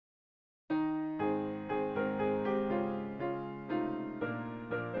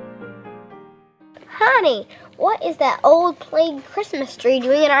Honey, what is that old plain Christmas tree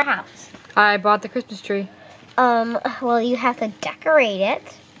doing in our house? I bought the Christmas tree. Well, you have to decorate it.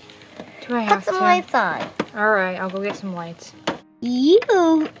 Do I have Put some to? lights on. Alright, I'll go get some lights. You,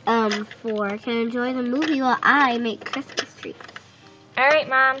 four, can enjoy the movie while I make Christmas trees. Alright,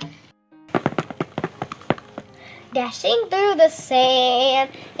 Mom. Dashing through the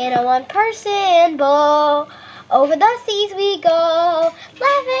sand in a one-person boat. Over the seas we go,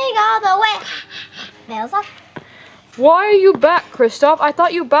 laughing all the way. Bells off. Why are you back, Kristoff? I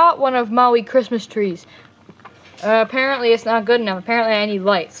thought you bought one of Maui Christmas trees. Apparently it's not good enough. Apparently I need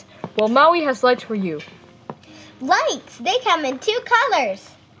lights. Well, Maui has lights for you. Lights, they come in 2 colors,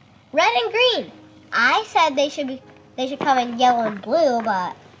 red and green. I said they should come in yellow and blue,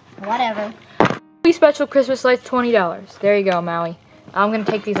 but whatever. Maui special Christmas lights, $20. There you go, Maui. I'm gonna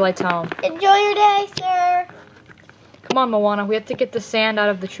take these lights home. Enjoy your day, sir. Come on, Moana. We have to get the sand out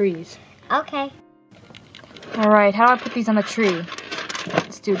of the trees. Okay. Alright, how do I put these on the tree?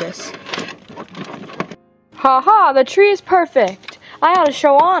 Let's do this. Ha, the tree is perfect. I ought to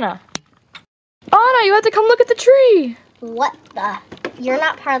show Anna. Anna, you have to come look at the tree. What the? You're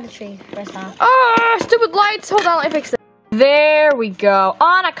not part of the tree, Kristoff. Ah, stupid lights. Hold on, let me fix this. There we go.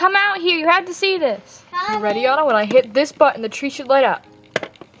 Anna, come out here. You have to see this. You ready, Anna? When I hit this button, the tree should light up.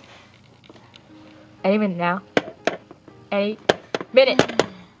 Any minute now. Any minute.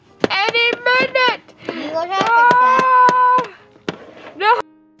 Any minute. You look at that. No,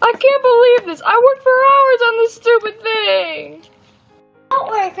 I can't believe this. I worked for hours on this stupid thing. Don't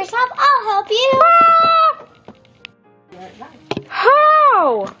worry, Kristoff. I'll help you. Ah!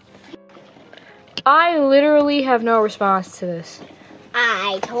 How? I literally have no response to this.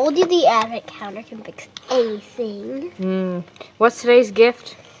 I told you the advent counter can fix anything. What's today's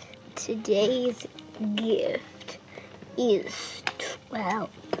gift? Today's gift is 12.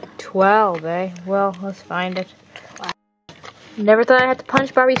 12, eh? Well, let's find it. Never thought I'd have to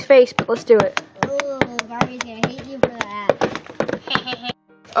punch Barbie's face, but let's do it. Ooh, Barbie's gonna hate you for that.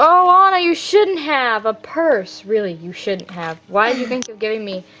 Oh, Anna, you shouldn't have a purse. Really, you shouldn't have. Why did you think of giving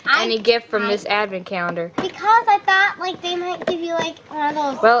me any gift from this advent calendar? Because I thought, like, they might give you, like, one of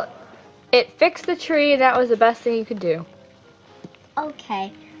those. Well, it fixed the tree, and that was the best thing you could do.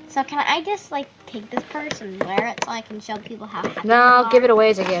 Okay. So can I just, like, take this purse and wear it so I can show people how happy No, you I'll are? give it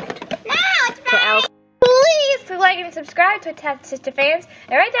away as a gift. No, it's mine! Please like and subscribe to Sister Fans,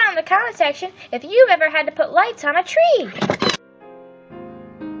 and write down in the comment section if you've ever had to put lights on a tree.